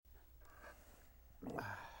15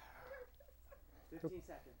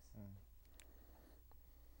 seconds.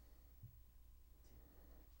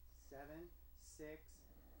 7, 6,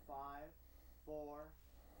 5, 4,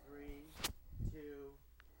 3, 2,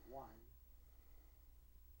 1.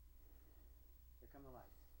 Here come the lights.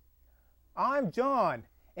 I'm John,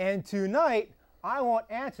 and tonight I want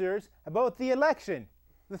answers about the election,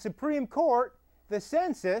 the Supreme Court, the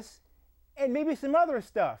census, and maybe some other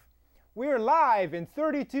stuff. We're live in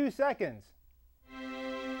 32 seconds.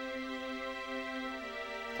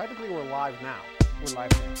 Technically, we're live now. We're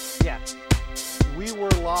live now. Yeah. We were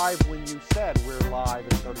live when you said we're live in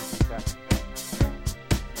 32 seconds.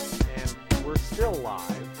 And we're still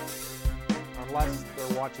live, unless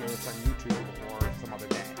they're watching this on YouTube or some other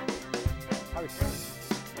day. Probably so.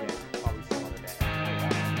 Yeah, probably some other day.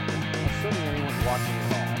 Assuming anyone's watching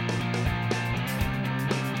at all.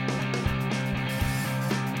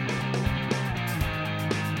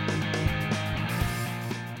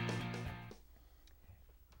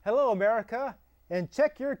 Hello, America, and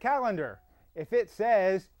check your calendar. If it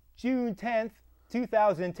says June 10th,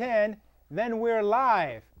 2010, then we're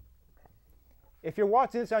live. If you're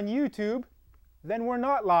watching this on YouTube, then we're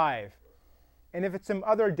not live. And if it's some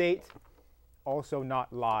other date, also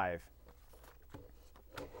not live.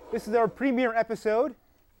 This is our premiere episode.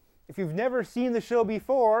 If you've never seen the show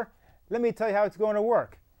before, let me tell you how it's going to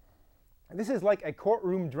work. This is like a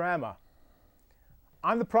courtroom drama.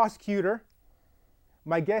 I'm the prosecutor.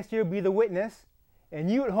 My guest here will be the witness, and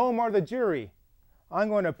you at home are the jury. I'm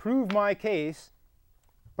going to prove my case,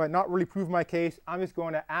 but not really prove my case. I'm just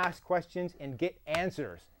going to ask questions and get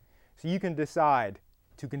answers, so you can decide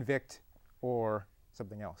to convict or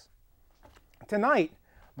something else. Tonight,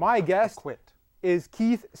 my guest is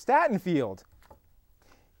Keith Statenfield.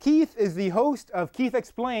 Keith is the host of Keith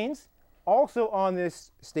Explains, also on this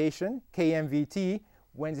station, KMVT,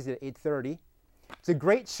 Wednesdays at 8:30. It's a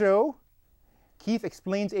great show. Keith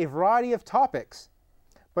explains a variety of topics,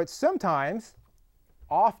 but sometimes,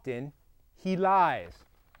 often, he lies.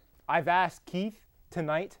 I've asked Keith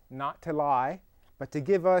tonight not to lie, but to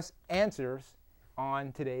give us answers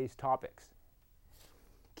on today's topics.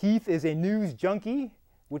 Keith is a news junkie,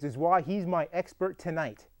 which is why he's my expert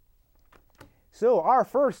tonight. So our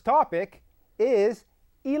first topic is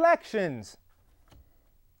elections.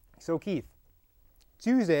 So Keith,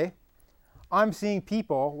 Tuesday, I'm seeing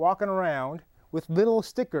people walking around with little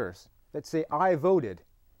stickers that say, I voted.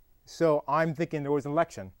 So I'm thinking there was an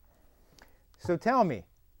election. So tell me,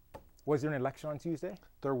 was there an election on Tuesday?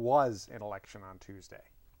 There was an election on Tuesday.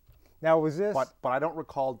 Now was this... But I don't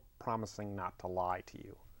recall promising not to lie to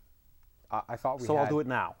you. I thought we So had... I'll do it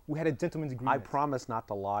now. We had a gentleman's agreement. I promise not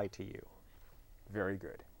to lie to you. Very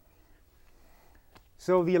good.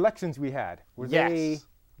 So the elections we had, were they...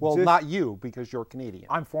 Well, just... not you, because you're Canadian.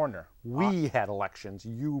 I'm foreigner. We had elections.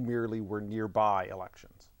 You merely were nearby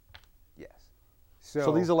elections. Yes.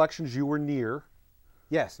 So these elections you were near.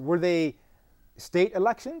 Yes. Were they state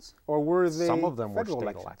elections, or were they Some of them were federal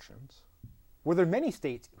state elections? Were there many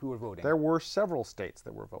states who were voting? There were several states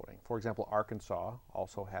that were voting. For example, Arkansas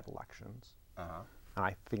also had elections. Uh-huh. And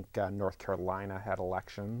I think North Carolina had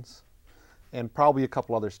elections. And probably a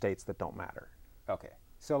couple other states that don't matter. Okay.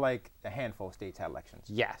 So like a handful of states had elections.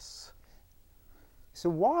 Yes. So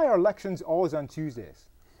why are elections always on Tuesdays?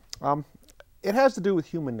 It has to do with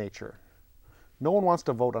human nature. No one wants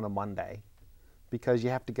to vote on a Monday because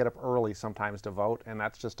you have to get up early sometimes to vote, and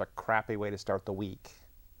that's just a crappy way to start the week.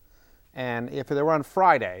 And if they were on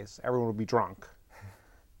Fridays, everyone would be drunk.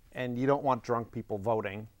 And you don't want drunk people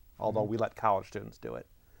voting, although we let college students do it.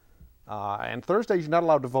 And Thursdays, you're not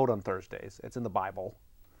allowed to vote on Thursdays. It's in the Bible.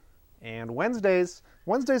 And Wednesdays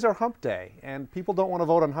are hump day, and people don't want to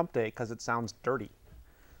vote on hump day because it sounds dirty.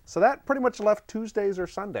 So that pretty much left Tuesdays or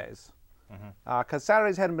Sundays. Because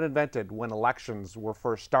Saturdays hadn't been invented when elections were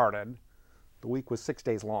first started. The week was 6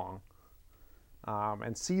 days long.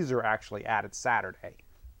 And Caesar actually added Saturday.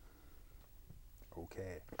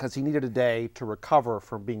 Okay. Because he needed a day to recover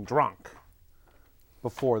from being drunk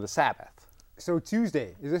before the Sabbath. So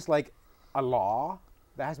Tuesday, is this like a law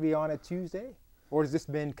that has to be on a Tuesday? Or has this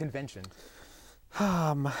been convention?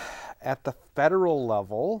 At the federal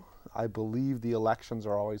level, I believe the elections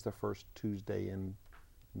are always the first Tuesday in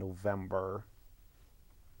November.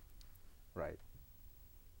 Right.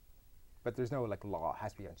 But there's no like law. It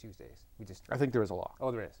has to be on Tuesdays. I think there is a law.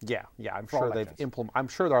 Oh, there is. Yeah. I'm For sure they've implemented. I'm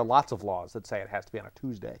sure there are lots of laws that say it has to be on a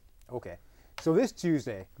Tuesday. Okay. So this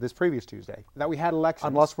Tuesday, This previous Tuesday, that we had elections.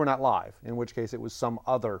 unless we're not live, in which case it was some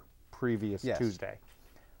other previous Yes. Tuesday.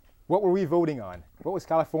 What were we voting on? What was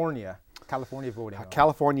California voting on?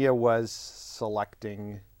 California was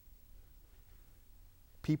selecting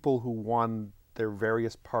people who won their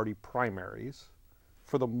various party primaries,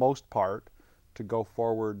 for the most part, to go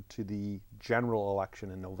forward to the general election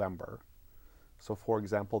in November. So, for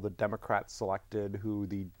example, the Democrats selected who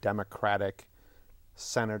the Democratic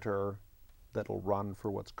senator that'll run for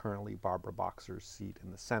what's currently Barbara Boxer's seat in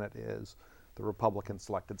the Senate is. The Republicans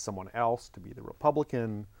selected someone else to be the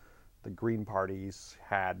Republican. The Green parties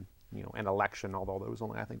had, an election, although there was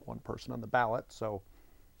only, I think, one person on the ballot. So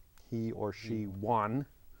he or she won,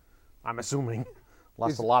 I'm assuming,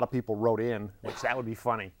 unless a lot of people wrote in, which that would be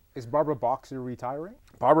funny. Is Barbara Boxer retiring?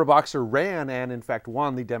 Barbara Boxer ran and, in fact,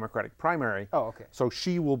 won the Democratic primary. Oh, okay. So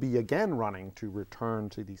she will be again running to return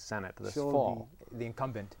to the Senate this fall. The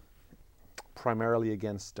incumbent. Primarily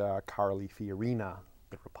against Carly Fiorina,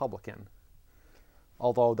 the Republican.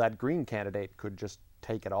 Although that Green candidate could just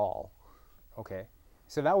take it all. Okay.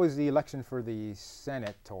 So that was the election for the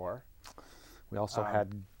senator. We also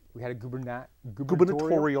had We had a gubernatorial.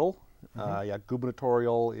 gubernatorial.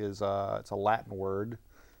 Gubernatorial is it's a Latin word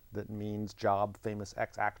that means job famous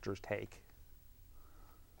ex-actors take.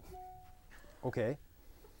 Okay.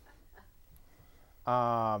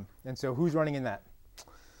 And so who's running in that?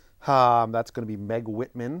 That's going to be Meg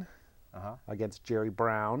Whitman Uh-huh. against Jerry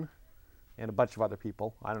Brown and a bunch of other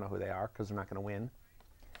people. I don't know who they are because they're not going to win.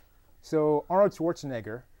 So Arnold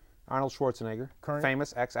Schwarzenegger, Arnold Schwarzenegger, Current-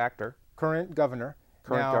 famous ex-actor, current governor.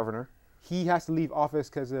 current Now, governor. He has to leave office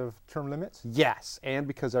because of term limits? Yes, and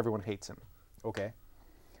because everyone hates him. Okay.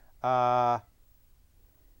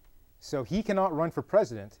 So he cannot run for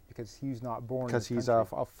president because he's not born in Because this he's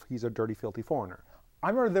country. he's a dirty, filthy foreigner. I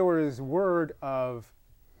remember there was word of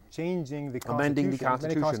changing the Amending the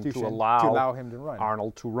Constitution Constitution to allow him to run.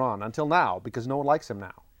 Arnold to run until now because no one likes him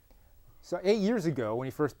now. So 8 years ago, when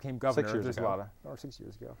he first became governor, 6 years there's ago. a lot of, or 6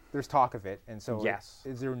 years ago, there's talk of it, and so Yes.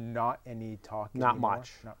 is there not any talk? Not anymore?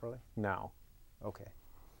 much. Not really. No. Okay.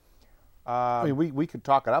 I mean, we could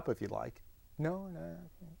talk it up if you'd like. No.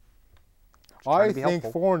 trying I to be think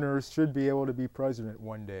helpful. foreigners should be able to be president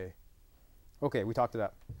one day. Okay, we talked it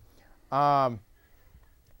up.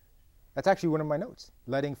 That's actually one of my notes.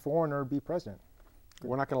 Letting foreigner be president.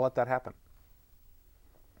 We're not going to let that happen.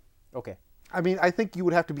 Okay. I mean, I think you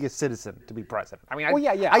would have to be a citizen to be president. I mean, Well,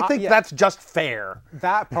 yeah, I think yeah. that's just fair.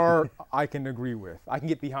 That part I can agree with. I can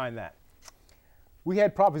get behind that. We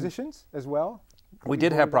had propositions as well. We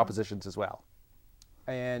did have propositions as well.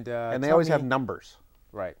 And And they tell always me- have numbers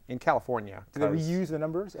Right. in California. Do they 'cause reuse the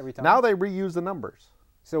numbers every time? Now they reuse the numbers.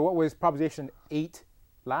 So what was Proposition 8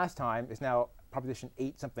 last time is now Proposition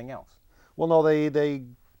 8 something else. Well, no, they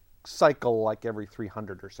cycle like every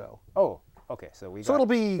 300 or so. Oh, okay. So So it'll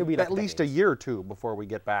be like at least a decades. year or two before we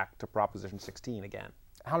get back to Proposition 16 again.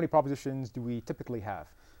 How many propositions do we typically have?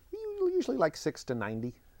 Usually like 6 to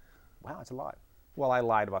 90. Wow, that's a lot. Well, I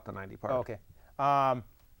lied about the 90 part. Oh, okay.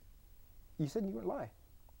 You said you wouldn't lie.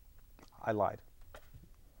 I lied.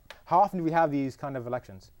 How often do we have these kind of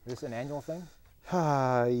elections? Is this an annual thing?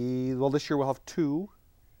 Well, this year we'll have 2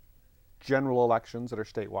 general elections that are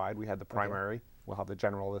statewide. We had the primary. We'll have the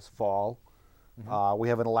general this fall. We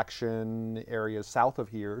have an election areas south of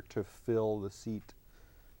here to fill the seat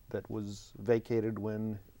that was vacated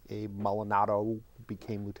when Abe Molinado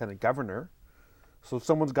became lieutenant governor. So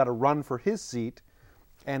someone's got to run for his seat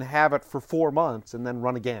and have it for 4 months and then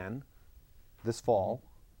run again this fall.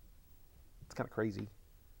 It's kind of crazy.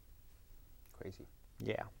 Crazy.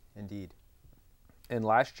 Yeah. Indeed. And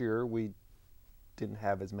last year we didn't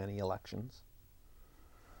have as many elections.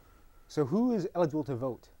 So who is eligible to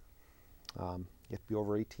vote? You have to be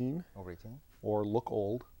over 18 Over 18? or look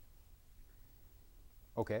old.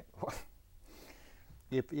 Okay.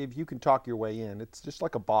 If you can talk your way in, it's just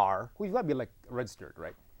like a bar. Well, you've got to be like registered,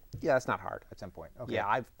 right? Yeah, it's not hard. At some point. Okay.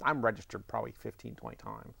 Yeah, I'm registered probably 15, 20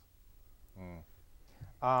 times.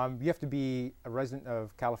 You have to be a resident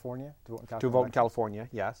of California to vote in California. To vote in California,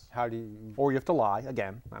 yes. How do you? Or you have to lie,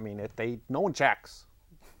 again. I mean, no one checks.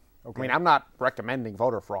 Okay. I mean, I'm not recommending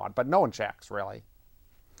voter fraud, but no one checks, really.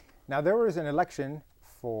 Now there was an election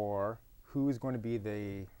for who is going to be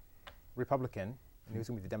the Republican and who's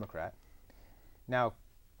going to be the Democrat. Now,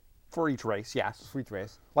 For each race, yes. free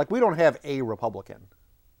race. Like, we don't have a Republican.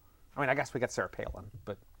 I mean, I guess we got Sarah Palin,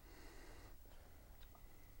 but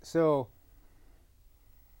So,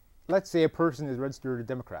 let's say a person is registered a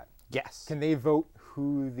Democrat. yes. Can they vote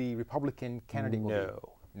who the Republican candidate will No.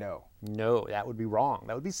 be? No. No, that would be wrong.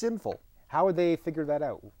 That would be sinful. How would they figure that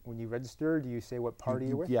out? When you register, do you say what party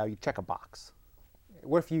you're with? Yeah, you check a box.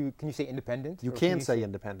 What if can you say independent? You Or can say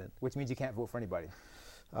independent. which means you can't vote for anybody.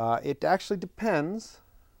 It actually depends.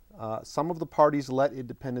 Some of the parties let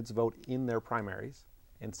independents vote in their primaries,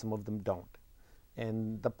 and some of them don't.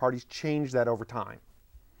 And the parties change that over time.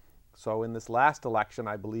 So in this last election,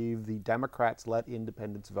 I believe the Democrats let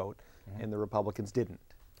independents vote and the Republicans didn't.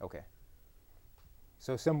 Okay.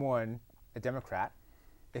 So someone, a Democrat,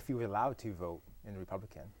 if he was allowed to vote in the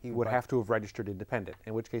Republican, He would have to have registered independent,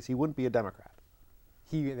 in which case he wouldn't be a Democrat.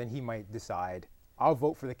 he might decide, I'll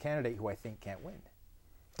vote for the candidate who I think can't win.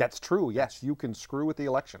 That's true, yes. You can screw with the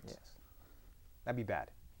elections. Yes. That'd be bad.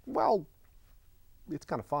 Well, it's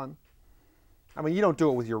kind of fun. I mean, you don't do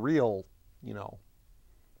it with your real,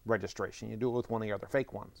 registration. You do it with one of the other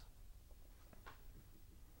fake ones.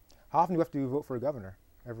 How often do you have to vote for a governor?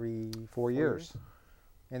 Every 4 years.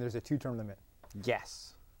 And there's a 2-term limit.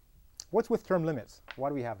 Yes. What's with term limits? Why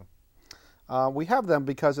do we have them? We have them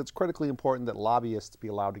because it's critically important that lobbyists be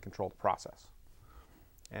allowed to control the process.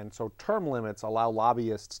 And so term limits allow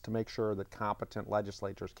lobbyists to make sure that competent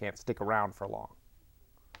legislators can't stick around for long.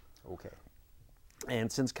 Okay.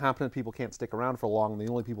 And since competent people can't stick around for long, the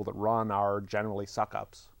only people that run are generally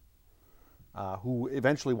suck-ups who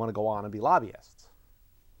eventually want to go on and be lobbyists.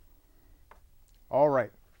 All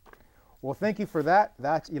right. Well, thank you for that.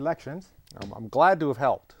 That's elections. I'm glad to have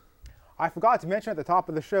helped. I forgot to mention at the top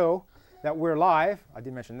of the show that we're live. I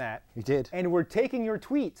did mention that. You did. And we're taking your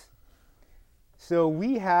tweets. So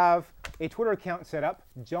we have a Twitter account set up,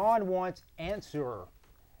 John Wants Answer.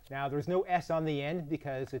 Now, there's no S on the end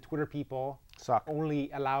because the Twitter people Suck.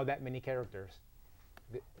 only allow that many characters.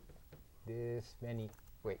 This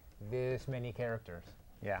many characters.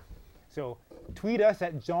 Yeah. So tweet us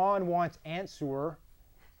at John Wants Answer,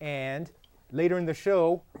 and later in the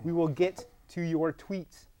show, we will get to your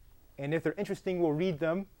tweets. And if they're interesting, we'll read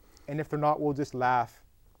them. And if they're not, we'll just laugh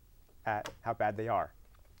at how bad they are.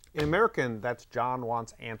 In American, that's John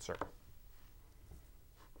Wants Answer.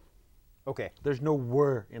 Okay. There's no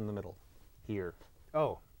 "were" in the middle here.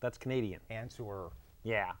 Oh, That's Canadian. answer.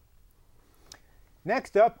 Yeah.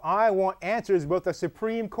 Next up, I want answers about the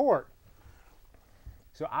Supreme Court.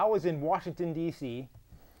 So I was in Washington, D.C.,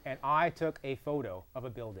 and I took a photo of a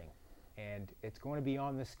building. And it's going to be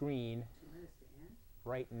on the screen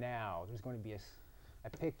right now. There's going to be a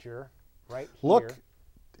picture right here. Look,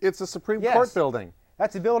 it's the Supreme Yes. Court building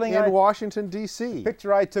That's a building in Washington, D.C.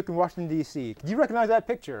 picture I took in Washington, D.C. Do you recognize that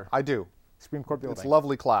picture? I do. Supreme Court building. It's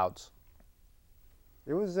lovely clouds.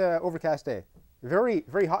 It was an overcast day. Very,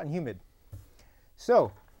 very hot and humid.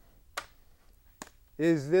 So,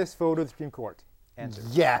 is this photo of the Supreme Court? Answer.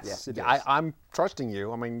 Yes. Yes, it is. I'm trusting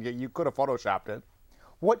you. I mean, you could have photoshopped it.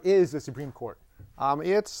 What is the Supreme Court?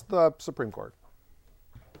 It's the Supreme Court.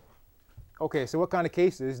 Okay, so what kind of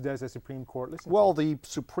cases does the Supreme Court listen Well, the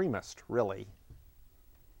supremacist, really.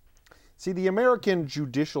 See, the American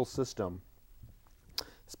judicial system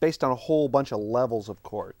is based on a whole bunch of levels of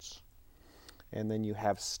courts. And then you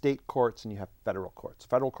have state courts and you have federal courts.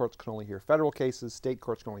 Federal courts can only hear federal cases. State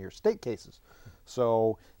courts can only hear state cases.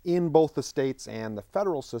 So in both the states and the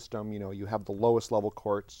federal system, you have the lowest level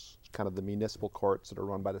courts, kind of the municipal courts that are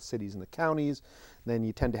run by the cities and the counties. Then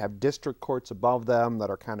you tend to have district courts above them that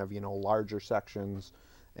are kind of, larger sections.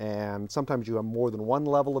 And sometimes you have more than one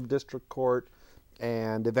level of district court.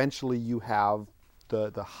 And eventually you have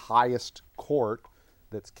the highest court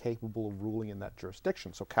that's capable of ruling in that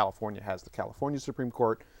jurisdiction. So California has the California Supreme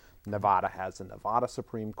Court. Nevada has the Nevada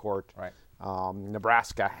Supreme Court. Right.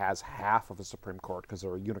 Nebraska has half of a Supreme Court because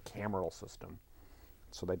they're a unicameral system.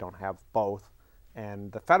 So they don't have both.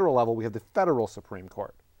 And the federal level, we have the federal Supreme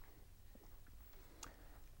Court.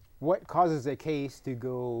 What causes a case to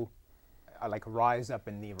go, rise up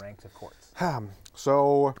in the ranks of courts?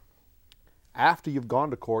 So after you've gone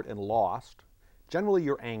to court and lost, generally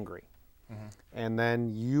you're angry. Mm-hmm. And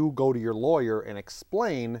then you go to your lawyer and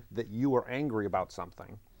explain that you are angry about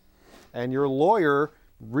something. And your lawyer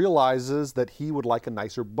realizes that he would like a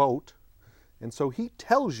nicer boat. And so he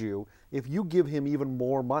tells you if you give him even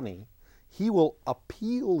more money, he will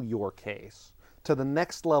appeal your case to the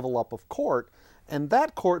next level up of court. And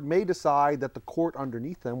that court may decide that the court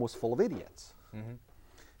underneath them was full of idiots. Mm-hmm.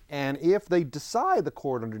 And if they decide the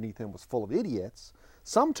court underneath them was full of idiots,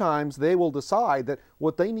 sometimes they will decide that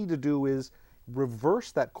what they need to do is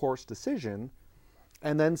reverse that court's decision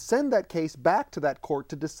and then send that case back to that court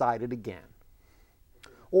to decide it again.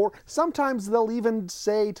 Or sometimes they'll even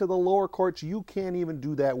say to the lower courts, you can't even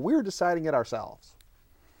do that, we're deciding it ourselves.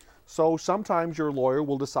 So sometimes your lawyer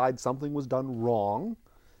will decide something was done wrong.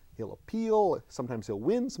 He'll appeal, sometimes he'll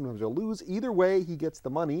win, sometimes he'll lose. Either way, he gets the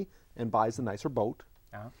money and buys the nicer boat.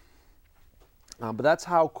 Uh-huh. But that's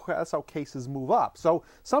how cases move up. So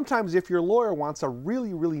sometimes if your lawyer wants a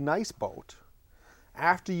really, really nice boat,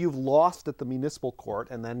 after you've lost at the municipal court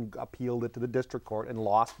and then appealed it to the district court and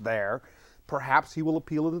lost there, perhaps he will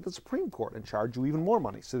appeal it to the Supreme Court and charge you even more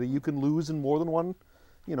money so that you can lose in more than one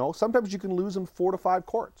sometimes you can lose in 4 to 5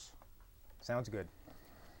 courts. Sounds good.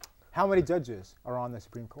 How many judges are on the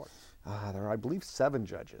Supreme Court? There are, I believe, 7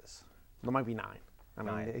 judges. There might be 9. I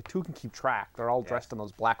mean, 9. 2 can keep track. They're all dressed in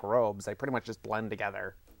those black robes. They pretty much just blend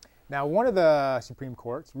together. Now, one of the Supreme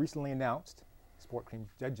Courts recently announced, Sport Cream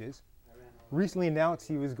judges, recently announced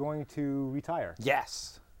he was going to retire.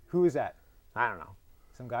 Yes. Who is that? I don't know.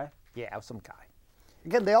 Some guy? Yeah, some guy.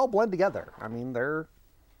 Again, they all blend together. I mean, they're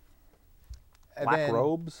black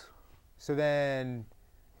robes. So then,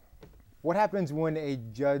 what happens when a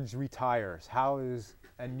judge retires? How is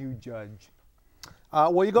a new judge?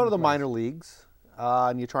 Well, you go to the minor leagues,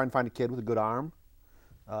 and you try and find a kid with a good arm.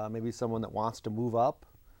 Maybe someone that wants to move up,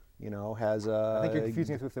 has a... I think you're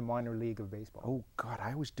confusing it with the minor league of baseball. Oh, God,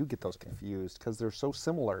 I always do get those confused because they're so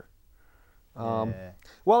similar. Yeah.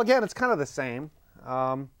 Well, again, it's kind of the same,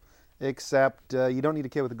 except you don't need a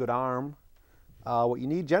kid with a good arm. What you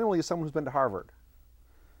need generally is someone who's been to Harvard.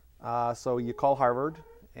 So you call Harvard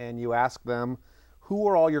and you ask them, who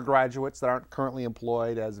are all your graduates that aren't currently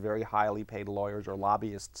employed as very highly paid lawyers or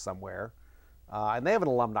lobbyists somewhere? And they have an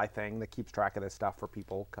alumni thing that keeps track of this stuff for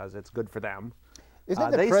people because it's good for them. Isn't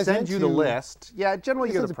it the They president send you the list. Yeah,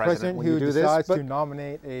 generally you're the president when who you do decides this. to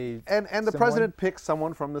nominate a And the someone? president picks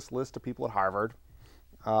someone from this list of people at Harvard.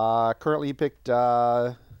 Currently he picked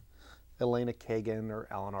Elena Kagan or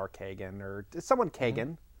Eleanor Kagan or someone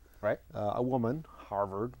Kagan. Right. A woman,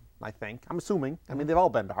 Harvard, I think. I'm assuming. I mean, they've all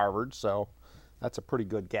been to Harvard, so that's a pretty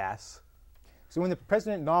good guess. So when the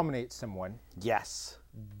president nominates someone, Yes.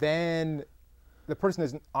 then the person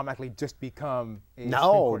doesn't automatically just become a Supreme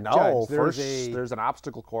No. Court judge. First, there's an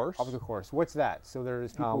obstacle course. obstacle course. What's that? So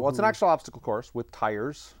there's people Well, it's an who- actual obstacle course with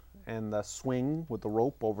tires and the swing with the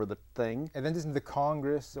rope over the thing. And then doesn't the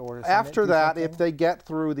Congress or the Senate After do that, something? if they get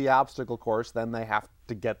through the obstacle course, then they have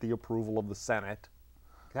to get the approval of the Senate.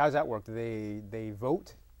 How does that work? Do they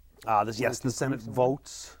vote? Yes, the Senate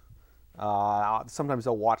votes. Sometimes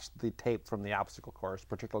they'll watch the tape from the obstacle course,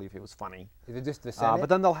 particularly if it was funny. Is it just the Senate? But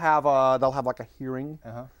then they'll have like a hearing,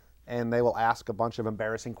 Uh-huh. and they will ask a bunch of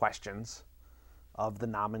embarrassing questions of the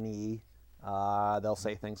nominee. They'll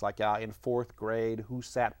say things like, "In 4th grade, who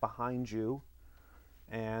sat behind you?"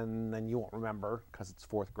 And then you won't remember because it's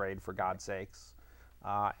 4th grade, for God's sakes.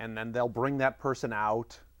 And then they'll bring that person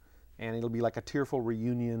out, and it'll be like a tearful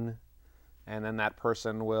reunion. And then that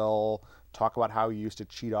person will talk about how he used to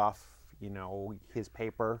cheat off, his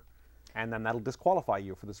paper, and then that'll disqualify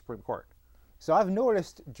you for the Supreme Court. So I've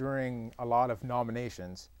noticed during a lot of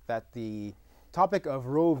nominations that the topic of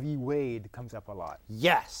Roe v. Wade comes up a lot.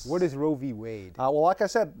 Yes. What is Roe v. Wade? Well, like I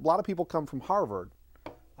said, a lot of people come from Harvard.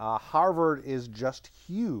 Harvard is just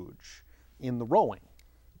huge in the rowing.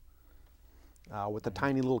 With the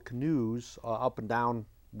tiny little canoes up and down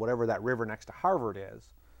whatever that river next to Harvard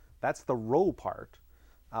is. That's the row part.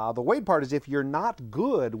 The wade part is if you're not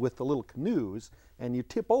good with the little canoes and you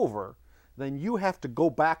tip over, then you have to go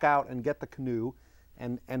back out and get the canoe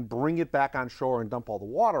and bring it back on shore and dump all the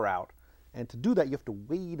water out. And to do that, you have to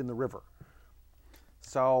wade in the river.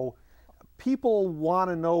 So people want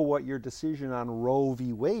to know what your decision on Roe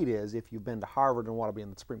v. Wade is if you've been to Harvard and want to be in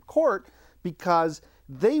the Supreme Court, because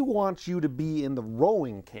they want you to be in the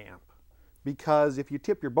rowing camp. Because if you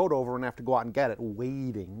tip your boat over and have to go out and get it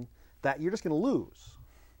wading, that you're just going to lose.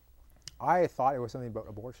 I thought it was something about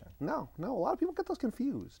abortion. No, a lot of people get those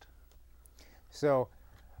confused. So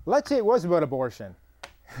let's say it was about abortion.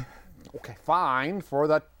 Okay, fine. For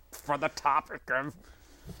the topic of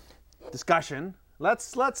discussion,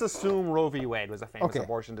 let's assume Roe v. Wade was a famous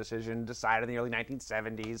abortion decision decided in the early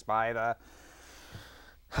 1970s by the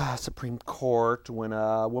Supreme Court when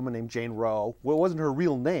a woman named Jane Roe, well, it wasn't her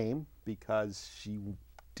real name because she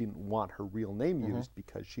didn't want her real name used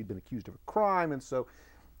because she'd been accused of a crime, and so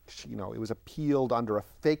it was appealed under a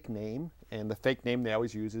fake name, and the fake name they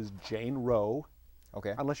always use is Jane Roe.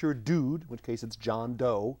 Okay. Unless you're a dude, in which case it's John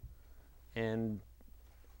Doe. And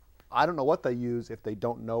I don't know what they use if they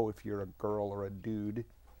don't know if you're a girl or a dude.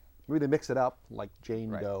 Maybe they mix it up, like Jane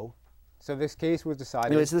Doe. So this case was decided.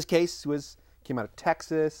 Anyways, this case came out of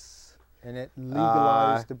Texas. And it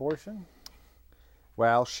legalized abortion?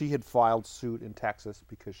 Well, she had filed suit in Texas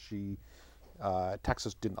because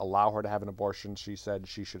Texas didn't allow her to have an abortion. She said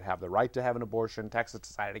she should have the right to have an abortion. Texas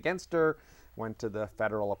decided against her, went to the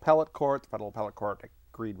federal appellate court. The federal appellate court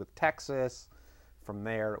agreed with Texas. From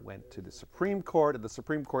there, it went to the Supreme Court, and the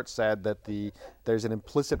Supreme Court said that there's an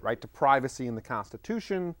implicit right to privacy in the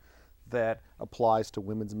Constitution that applies to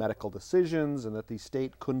women's medical decisions, and that the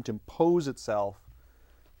state couldn't impose itself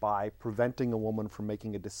by preventing a woman from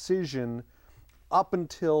making a decision up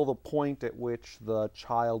until the point at which the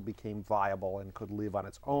child became viable and could live on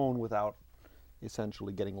its own without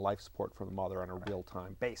essentially getting life support from the mother on a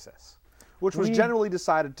real-time basis, which was We- generally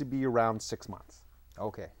decided to be around 6 months.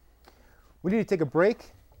 Okay. We need to take a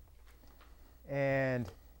break,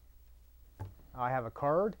 and I have a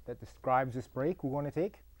card that describes this break we're going to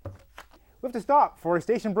take. We have to stop for a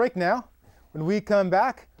station break now. When we come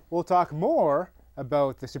back, we'll talk more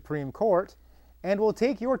about the Supreme Court, and we'll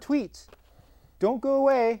take your tweets. Don't go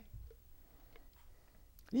away.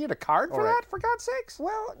 You need a card for All right. that, for God's sakes?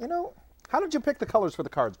 Well, you know, How did you pick the colors for the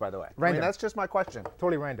cards, by the way? I Random. mean, that's just my question.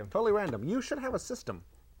 totally random. Totally random. You should have a system.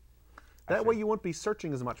 That way you won't be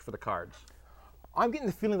searching as much for the cards. I'm getting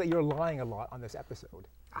the feeling that you're lying a lot on this episode.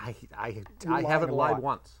 I lying haven't a lied lot.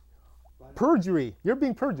 once. Perjury. You're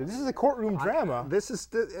being perjured. This is a courtroom drama. This is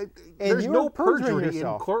there's you're no perjuring perjury in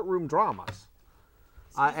yourself. courtroom dramas.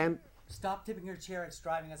 And Stop tipping your chair. It's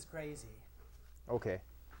driving us crazy. Okay.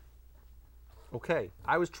 okay,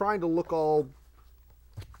 I was trying to look all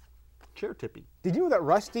chair tippy. Did you know that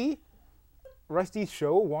Rusty's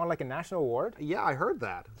show won like a national award? Yeah, I heard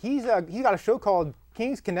that. He's got a show called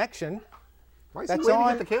King's Connection. Why is That's he waving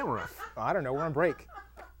on- at the camera? I don't know. We're on break.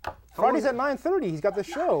 Fridays at 9:30. He's got the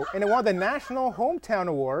show, and it won the National Hometown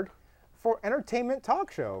Award for Entertainment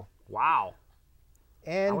Talk Show. Wow. I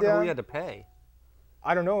And wonder who he had to pay.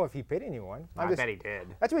 I don't know if he paid anyone. I bet he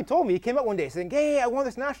did. That's what he told me. He came out one day saying, "Hey, I won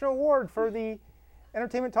this national award for the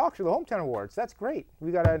Entertainment Talk Show, the Hometown Awards. That's great.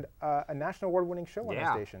 We got a national award-winning show on Yeah.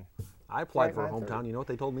 our station. I applied for a 9:30. hometown. You know what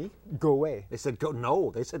they told me? Go away. They said, "Go no."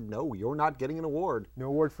 They said, "No, you're not getting an award. No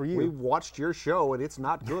award for you. We watched your show and it's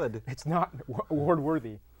not good." It's not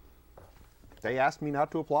award-worthy." They asked me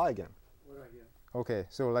not to apply again. What do I do? Okay,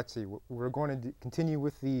 so let's see. We're going to continue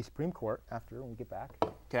with the Supreme Court after we get back.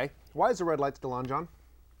 Okay. Why is the red light still on, John?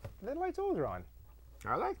 The lights always are on.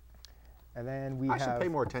 Are they? And then we I have should pay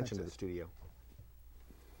more attention to the consensus. studio.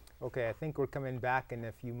 Okay, I think we're coming back in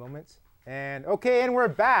a few moments. And we're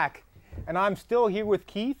back. And I'm still here with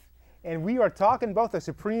Keith, and we are talking about the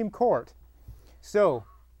Supreme Court. So,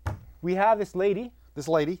 we have this lady, This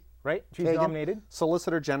lady, right? She's Kagan, nominated,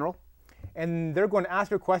 Solicitor General. and they're going to ask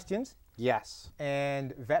her questions Yes.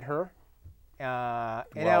 and vet her. And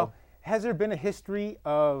Well- now, has there been a history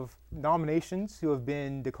of nominations who have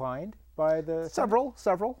been declined by the Several.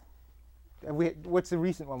 What's the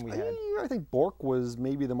recent one we had? I think Bork was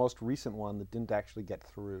maybe the most recent one that didn't actually get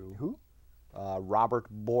through. Who? Robert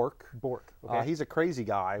Bork. Bork. Okay. He's a crazy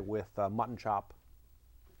guy with mutton chop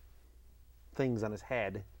things on his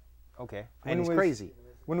head, Okay. and he's crazy.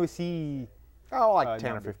 When was he? Oh, like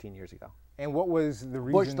 10 or nominated. 15 years ago. And what was the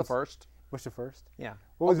reason? Bush the first. Bush the first. Yeah.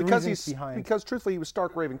 What was the because reasons he's behind? because truthfully he was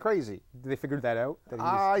stark raving crazy. Did they figure that out? That he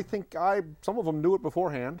was- I think some of them knew it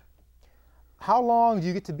beforehand. How long do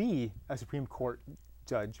you get to be a Supreme Court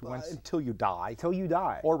judge once Until you die until you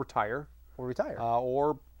die or retire, or retire?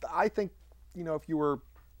 or I think if you were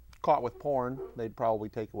caught with porn, they'd probably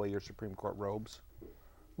take away your Supreme Court robes.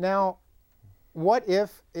 Now, what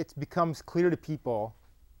if it becomes clear to people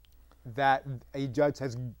that a judge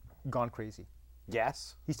has gone crazy?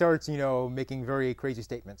 Yes. He starts, making very crazy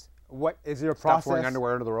statements. What is there a Stop process? wearing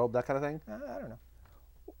underwear under the robe, that kind of thing. I don't know.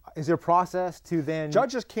 Is there a process to then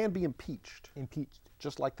Judges can be impeached, impeach?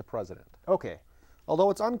 just like the president. Okay. Although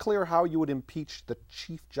it's unclear how you would impeach the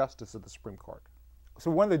Chief Justice of the Supreme Court. So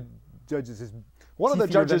one of the judges is One of the chiefier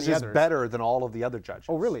than judges is others. better than all of the other judges.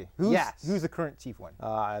 Oh, really? Who's, Yes. Who's the current chief one?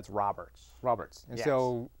 It's Roberts. Roberts. And Yes.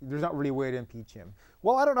 so there's not really a way to impeach him.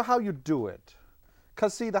 Well, I don't know how you do it.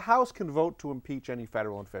 Because, see, the House can vote to impeach any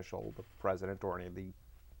federal official, the president or any of the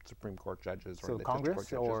Supreme Court judges or So the Congress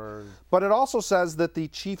district court or judges. But it also says that the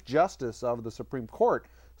Chief Justice of the Supreme Court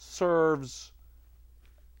serves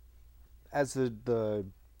as the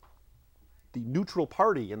neutral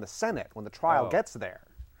party in the Senate when the trial Oh. gets there.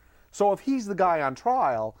 So if he's the guy on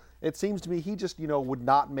trial, it seems to me he just, would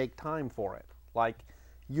not make time for it. Like,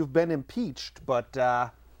 you've been impeached, but I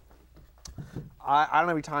don't have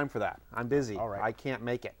any time for that. I'm busy. All right. I can't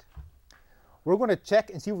make it. we're going to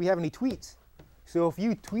check and see if we have any tweets. So if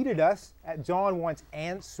you tweeted us at John Wants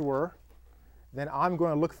Answer, then I'm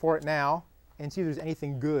going to look for it now and see if there's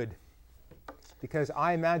anything good. Because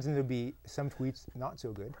I imagine there'll be some tweets not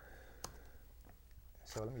so good.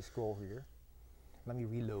 So let me scroll here. Let me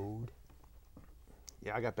reload.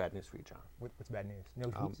 Yeah, I got bad news for you, John. What's bad news? No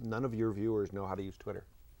tweets? None of your viewers know how to use Twitter.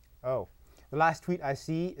 Oh. The last tweet I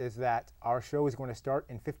see is that our show is going to start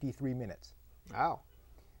in 53 minutes. Oh.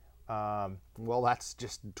 Well, that's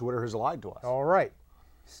just Twitter has lied to us. All right.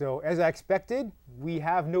 So as I expected, we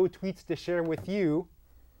have no tweets to share with you,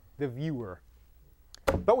 the viewer.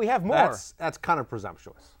 But we have more. That's kind of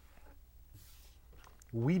presumptuous.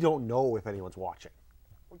 We don't know if anyone's watching.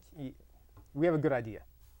 We have a good idea.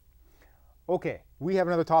 Okay, we have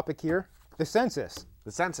another topic here. The census.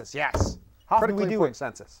 The census, yes. How often do Critically we do important it?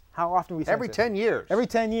 census. How often do we census? Every 10 years. Every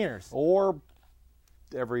 10 years. Or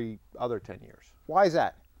every other 10 years. Why is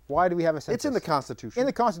that? Why do we have a census? It's in the Constitution. In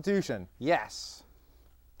the Constitution. Yes.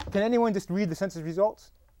 Can anyone just read the census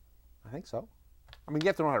results? I think so. I mean, you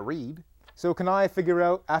have to know how to read. So can I figure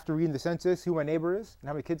out, after reading the census, who my neighbor is and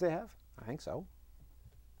how many kids they have? I think so.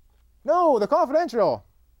 No, they're confidential.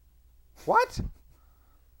 What?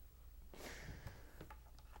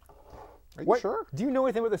 Are you sure? Do you know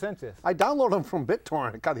anything about the census? I downloaded them from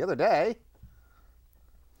BitTorrent the other day.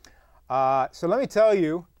 So let me tell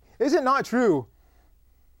you, is it not true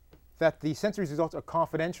that the census results are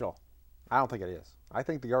confidential? I don't think it is. I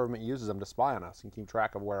think the government uses them to spy on us and keep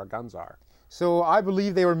track of where our guns are. So I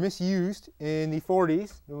believe they were misused in the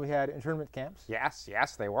 40s when we had internment camps. Yes,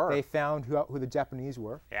 they were. They found who the Japanese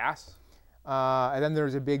were. Yes. And then there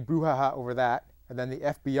was a big brouhaha over that. And then the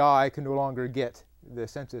FBI can no longer get the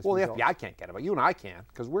census Well, results. the FBI can't get it, but you and I can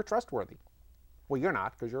because we're trustworthy. Well, you're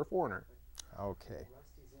not because you're a foreigner. Okay.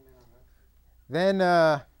 Then,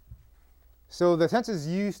 so the census is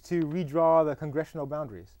used to redraw the congressional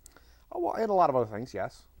boundaries. Oh, well, and a lot of other things,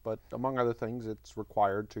 yes. But among other things, it's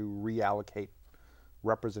required to reallocate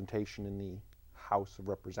representation in the House of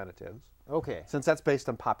Representatives. Okay. Since that's based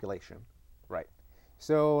on population. Right.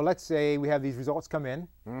 So let's say we have these results come in.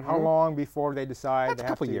 How long before they decide? That's a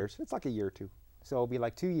couple years. It's like a year or two. So it'll be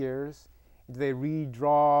like 2 years. Do they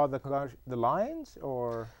redraw the lines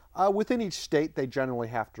or? Within each state, they generally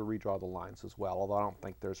have to redraw the lines as well, although I don't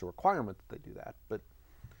think there's a requirement that they do that. But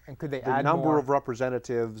And could they the add number more? of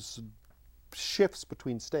representatives shifts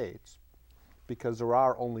between states because there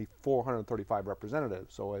are only 435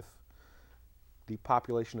 representatives. So if the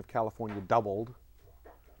population of California doubled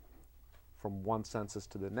from one census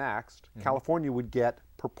to the next, California would get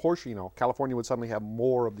California would suddenly have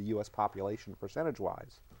more of the U.S. population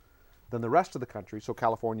percentage-wise than the rest of the country, so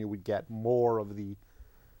California would get more of the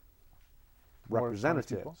More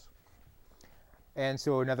representatives. And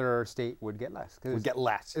so another state would get less. Would get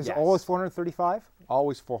less. Is yes. it always 435?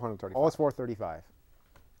 Always 435. Always 435.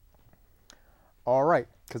 All right.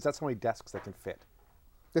 Because that's how many desks they can fit.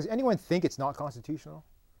 Does anyone think it's not constitutional?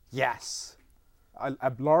 Yes.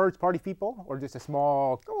 A large party people or just a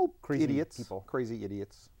small crazy idiots. people? Crazy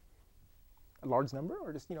idiots. A large number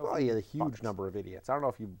or just, Oh, yeah, the huge pockets? number of idiots. I don't know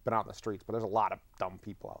if you've been out in the streets, but there's a lot of dumb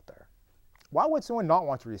people out there. Why would someone not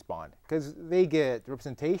want to respond? Because they get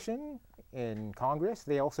representation in Congress.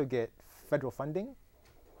 They also get federal funding.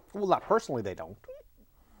 Well, not personally, they don't.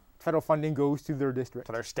 Federal funding goes to their district.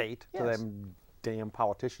 To their state, to Yes. them damn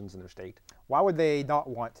politicians in their state. Why would they not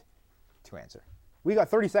want to answer? We got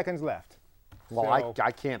 30 seconds left. Well, So-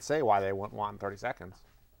 I can't say why they wouldn't want in 30 seconds.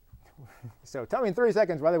 So tell me in 30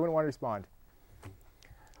 seconds why they wouldn't want to respond.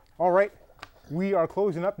 All right, we are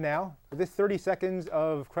closing up now. Is this 30 seconds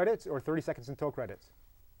of credits or 30 seconds until credits?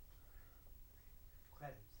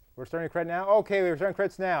 Credits. We're starting credit now? Okay, we're starting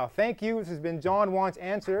credits now. Thank you. This has been John Wants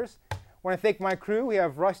Answers. I want to thank my crew. We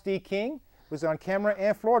have Rusty King, who's on camera,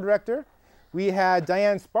 and floor director. We had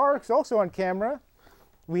Diane Sparks, also on camera.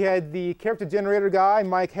 We had the character generator guy,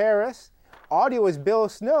 Mike Harris. Audio was Bill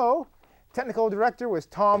Snow. Technical director was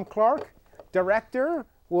Tom Clark. Director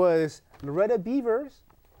was Loretta Beavers.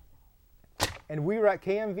 And we were at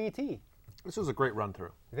KMVT. This was a great run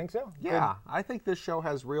through. You think so? Yeah, I think this show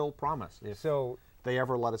has real promise if So they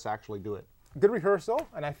ever let us actually do it. good rehearsal,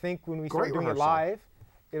 and I think when we start Great doing rehearsal. it live,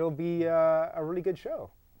 it'll be a really good show.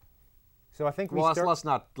 So I think we Well, start.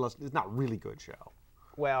 it's not really good show.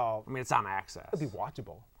 Well, I mean, it's on Access. it'll be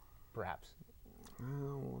watchable, perhaps.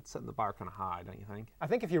 Well, it's setting the bar kind of high, don't you think? I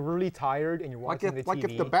think if you're really tired and you're Like watching if, the TV, like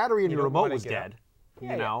if the battery in you your don't remote wanna was get up. dead,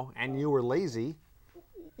 Yeah, you know, and you were lazy,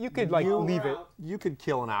 you could like leave it. you could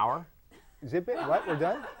kill an hour. Zip it. What? We're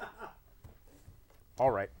done. All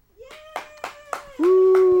right.